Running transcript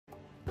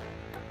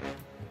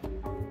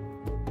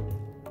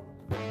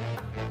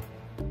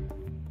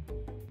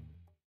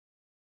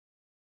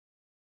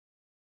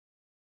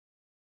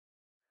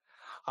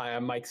Hi,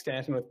 I'm Mike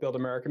Stanton with Build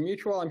America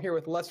Mutual. I'm here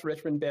with Les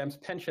Richmond, BAM's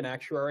pension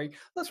actuary.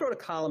 Les wrote a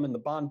column in the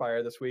Bond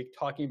Buyer this week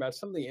talking about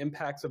some of the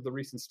impacts of the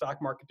recent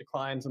stock market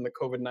declines and the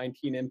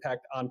COVID-19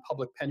 impact on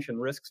public pension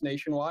risks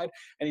nationwide.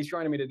 And he's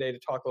joining me today to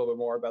talk a little bit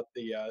more about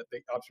the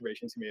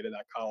observations he made in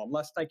that column.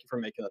 Les, thank you for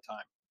making the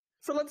time.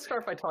 So let's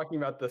start by talking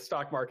about the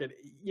stock market.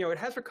 It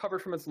has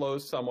recovered from its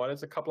lows somewhat.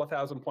 It's a couple of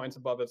thousand points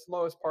above its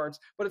lowest parts,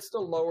 but it's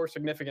still lower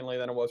significantly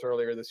than it was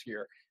earlier this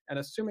year. And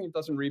assuming it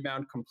doesn't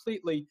rebound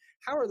completely,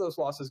 how are those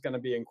losses going to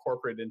be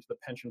incorporated into the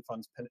pension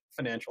fund's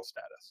financial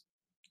status?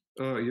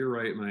 Oh, you're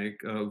right, Mike.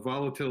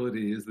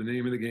 Volatility is the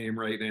name of the game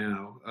right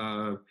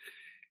now.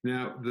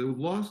 Now, the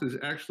losses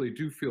actually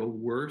do feel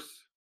worse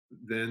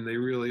than they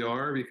really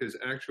are because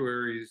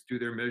actuaries do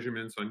their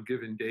measurements on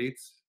given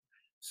dates.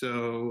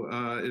 So,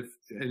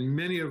 and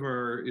many of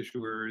our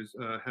issuers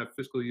have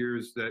fiscal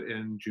years that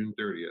end June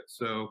 30th.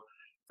 So,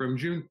 from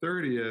June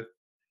 30th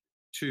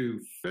to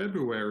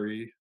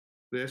February,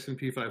 the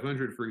S&P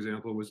 500, for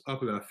example, was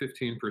up about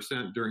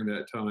 15% during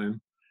that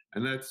time,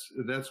 and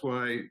that's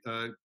why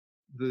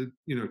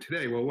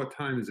today. Well, what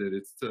time is it?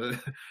 It's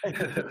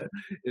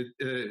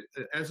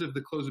as of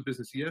the close of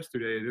business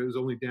yesterday, it was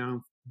only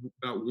down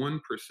about 1%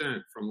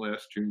 from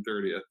last June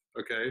 30th.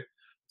 Okay,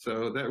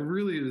 so that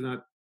really is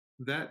not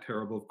that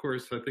terrible. Of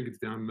course, I think it's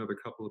down another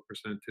couple of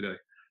percent today.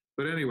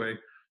 But anyway,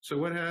 so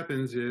what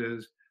happens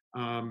is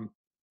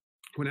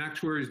when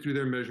actuaries do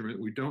their measurement,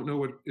 we don't know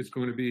what it's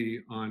going to be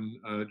on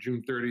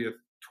June 30th,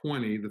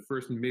 20, the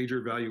first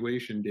major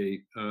valuation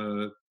date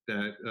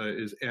that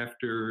is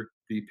after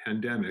the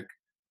pandemic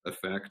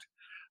effect.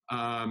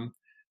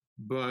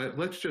 But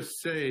let's just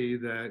say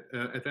that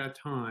at that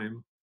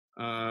time,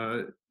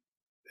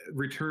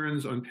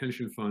 returns on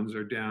pension funds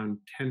are down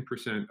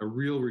 10%, a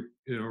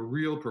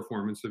real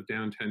performance of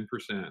down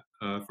 10%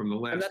 from the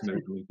last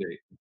measurement date.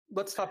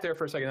 Let's stop there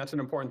for a second. That's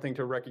an important thing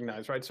to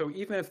recognize, right? So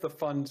even if the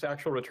fund's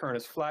actual return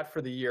is flat for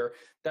the year,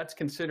 that's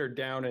considered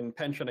down in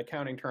pension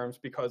accounting terms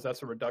because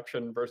that's a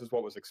reduction versus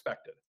what was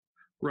expected.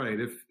 Right.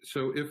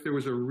 If there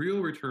was a real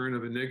return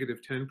of a negative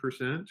 10%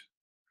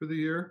 for the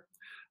year,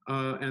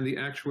 and the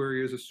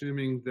actuary is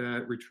assuming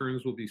that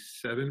returns will be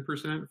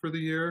 7% for the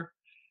year,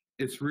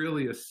 it's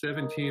really a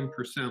 17%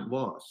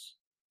 loss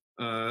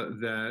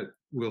that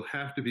will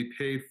have to be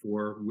paid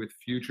for with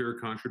future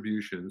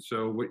contributions.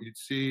 So what you'd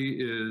see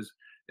is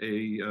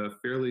a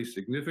fairly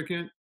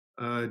significant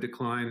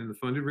decline in the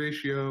funded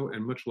ratio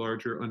and much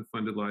larger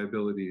unfunded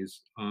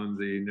liabilities on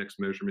the next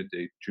measurement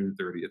date, June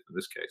 30th in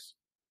this case.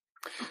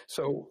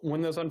 So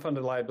when those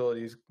unfunded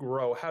liabilities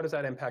grow, how does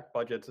that impact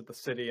budgets at the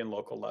city and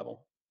local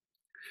level?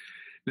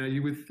 Now,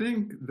 you would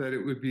think that it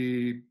would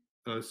be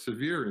a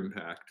severe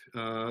impact,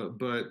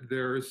 but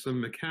there are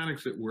some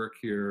mechanics at work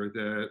here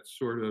that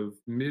sort of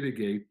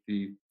mitigate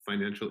the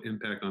financial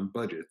impact on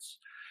budgets.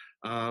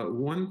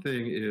 One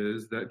thing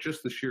is that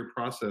just the sheer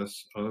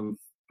process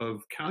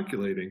of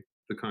calculating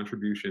the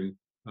contribution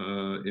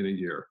in a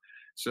year.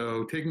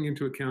 So taking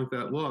into account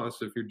that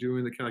loss, if you're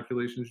doing the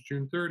calculations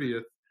June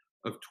 30th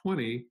of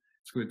 20,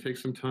 it's going to take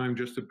some time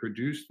just to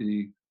produce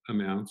the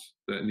amounts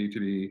that need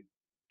to be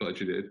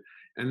budgeted.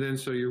 And then,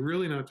 so you're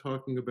really not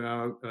talking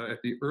about,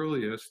 at the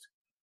earliest,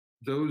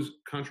 those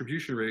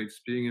contribution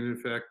rates being in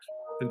effect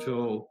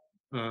until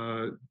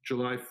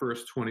July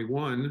 1st,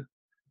 21,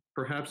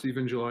 perhaps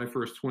even July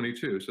 1st,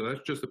 22. So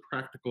that's just a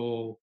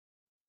practical,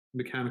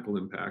 mechanical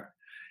impact.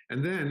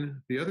 And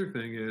then the other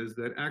thing is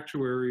that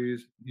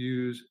actuaries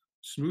use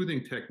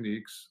smoothing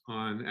techniques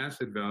on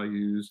asset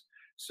values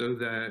so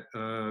that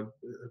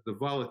the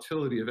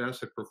volatility of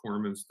asset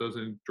performance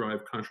doesn't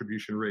drive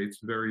contribution rates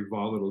very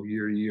volatile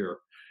year to year.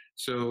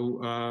 So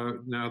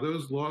now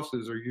those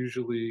losses are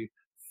usually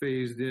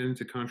phased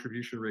into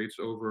contribution rates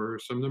over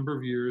some number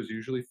of years,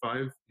 usually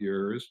 5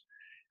 years.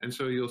 And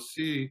so you'll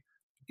see,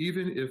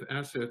 even if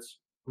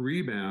assets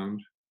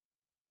rebound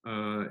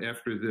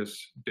after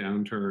this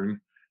downturn,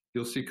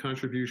 you'll see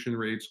contribution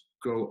rates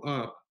go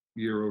up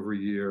year over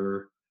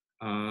year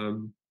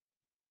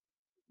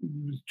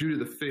due to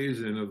the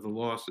phase-in of the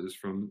losses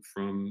from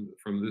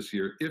this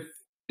year,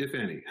 if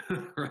any,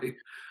 right?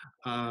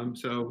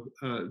 So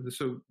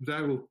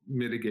that will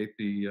mitigate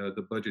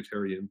the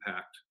budgetary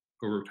impact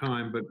over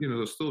time, but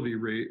there'll still be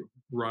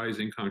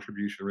rising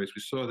contribution rates.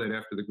 We saw that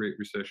after the Great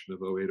Recession of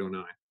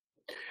 08-09.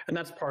 And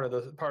that's part of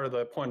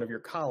the point of your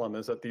column,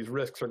 is that these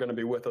risks are going to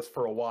be with us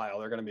for a while.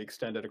 They're going to be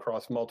extended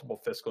across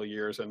multiple fiscal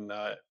years, and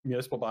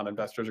municipal bond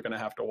investors are going to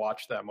have to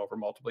watch them over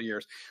multiple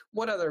years.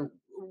 What other,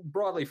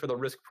 broadly for the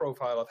risk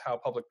profile of how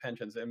public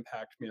pensions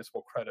impact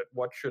municipal credit,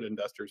 what should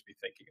investors be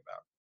thinking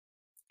about?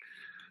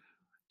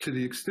 To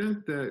the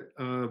extent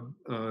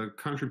that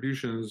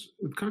contributions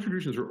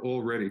are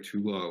already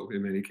too low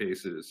in many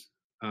cases,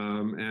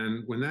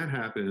 and when that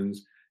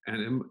happens,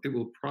 and it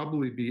will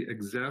probably be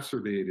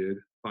exacerbated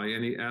by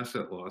any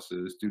asset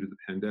losses due to the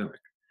pandemic.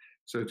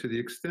 So to the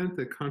extent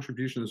that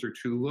contributions are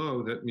too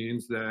low, that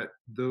means that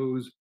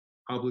those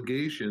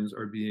obligations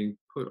are being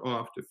put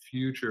off to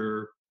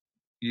future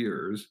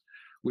years,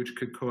 which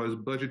could cause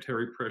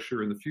budgetary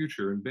pressure in the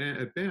future. And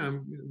at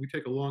BAM, we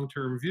take a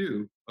long-term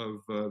view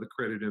of the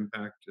credit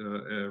impact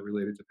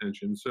related to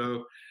pensions.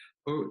 So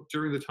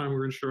during the time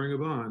we're insuring a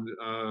bond,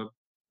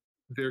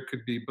 there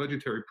could be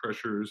budgetary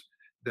pressures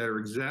that are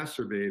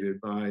exacerbated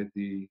by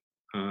the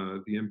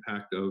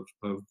impact of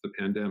the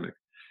pandemic.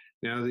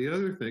 Now, the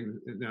other thing,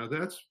 now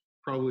that's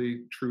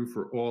probably true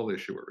for all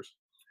issuers.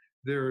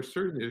 There are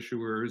certain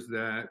issuers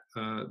that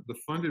the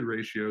funded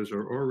ratios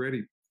are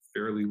already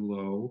fairly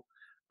low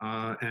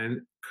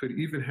and could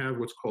even have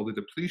what's called a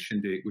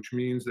depletion date, which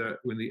means that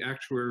when the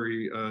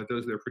actuary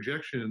does their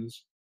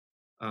projections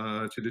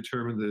to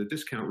determine the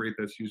discount rate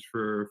that's used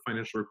for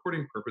financial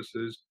reporting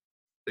purposes,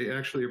 they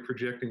actually are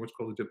projecting what's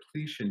called a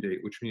depletion date,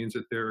 which means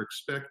that they're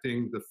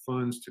expecting the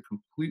funds to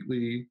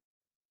completely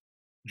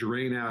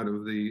drain out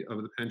of the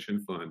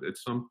pension fund at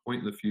some point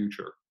in the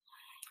future.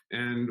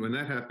 And when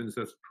that happens,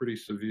 that's a pretty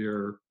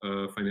severe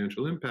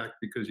financial impact,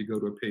 because you go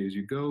to a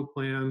pay-as-you-go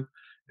plan,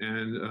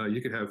 and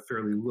you could have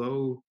fairly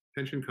low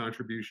pension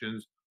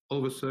contributions. All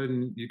of a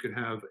sudden, you could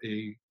have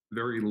a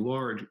very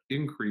large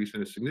increase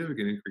and a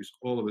significant increase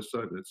all of a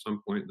sudden at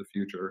some point in the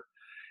future.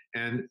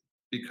 And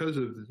because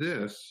of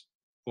this,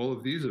 all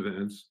of these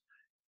events,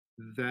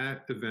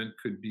 that event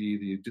could be,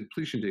 the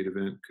depletion date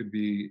event could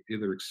be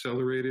either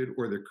accelerated,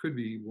 or there could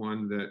be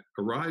one that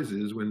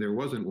arises when there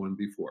wasn't one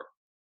before.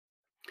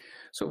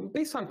 So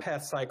based on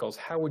past cycles,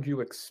 how would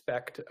you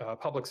expect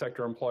public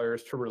sector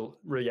employers to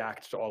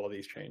react to all of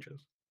these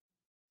changes?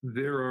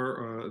 There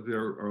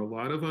are a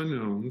lot of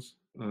unknowns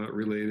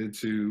related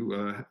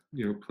to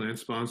plan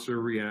sponsor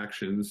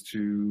reactions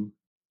to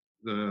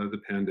the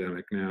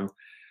pandemic. Now,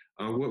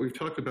 what we've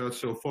talked about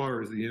so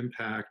far is the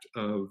impact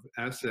of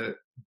asset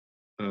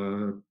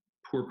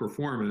poor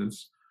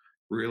performance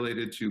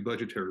related to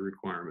budgetary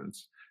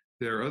requirements.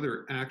 There are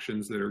other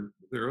actions that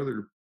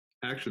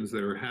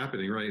are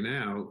happening right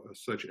now,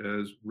 such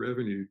as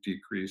revenue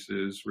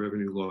decreases,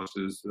 revenue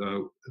losses,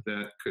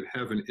 that could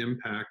have an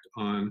impact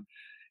on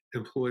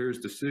employers'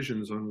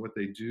 decisions on what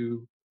they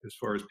do as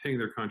far as paying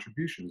their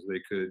contributions. They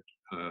could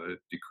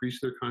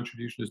decrease their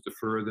contributions,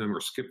 defer them,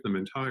 or skip them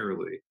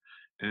entirely.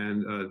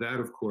 And that,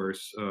 of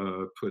course,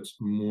 puts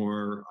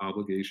more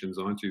obligations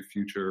onto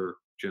future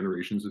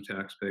generations of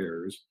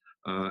taxpayers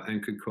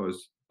and could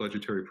cause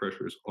budgetary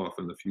pressures off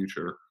in the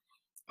future.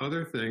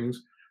 Other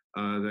things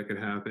that could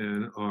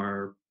happen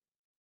are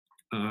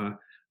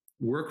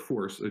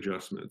workforce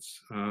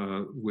adjustments,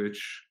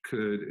 which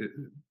could,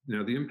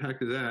 now the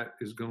impact of that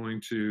is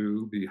going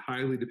to be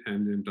highly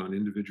dependent on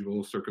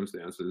individual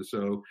circumstances.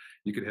 So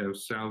you could have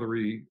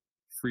salary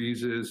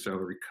freezes,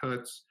 salary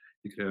cuts,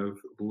 you could have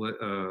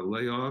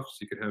layoffs,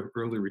 you could have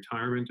early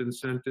retirement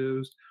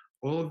incentives.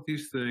 All of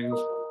these things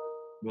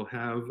will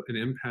have an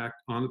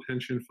impact on the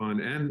pension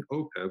fund and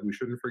OPEB. We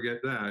shouldn't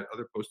forget that,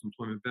 other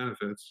post-employment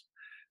benefits,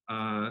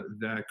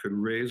 that could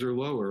raise or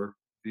lower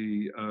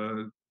the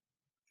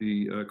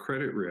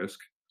credit risk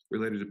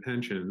related to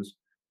pensions.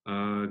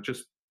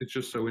 It's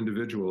just so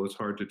individual, it's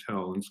hard to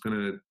tell. And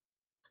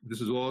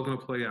this is all gonna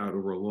play out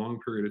over a long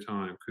period of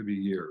time, could be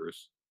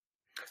years.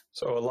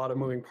 So a lot of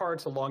moving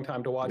parts, a long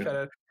time to watch at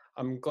it.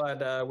 I'm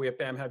glad we at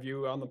BAM have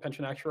you on the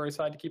pension actuary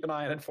side to keep an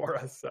eye on it for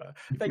us.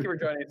 Thank you for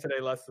joining us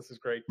today, Les. This is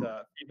great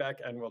feedback,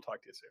 and we'll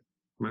talk to you soon.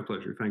 My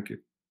pleasure, thank you.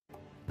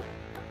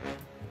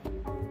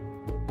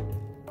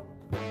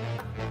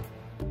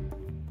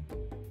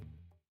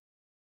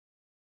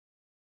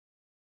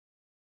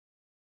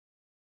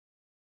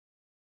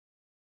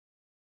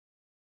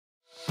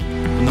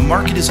 When the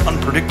market is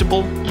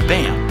unpredictable,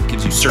 BAM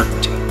gives you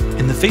certainty.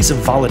 In the face of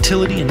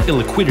volatility and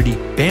illiquidity,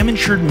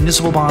 BAM-insured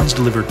municipal bonds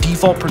deliver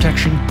default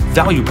protection,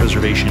 value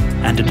preservation,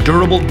 and a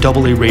durable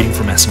AA rating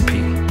from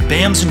S&P.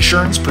 BAM's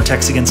insurance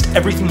protects against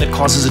everything that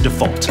causes a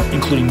default,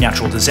 including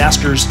natural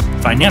disasters,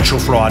 financial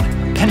fraud,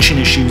 pension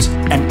issues,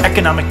 and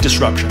economic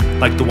disruption,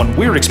 like the one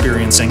we're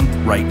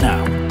experiencing right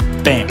now.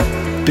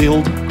 BAM.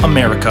 Build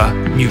America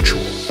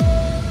Mutual.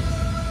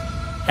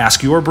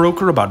 Ask your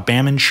broker about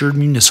BAM-insured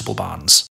municipal bonds.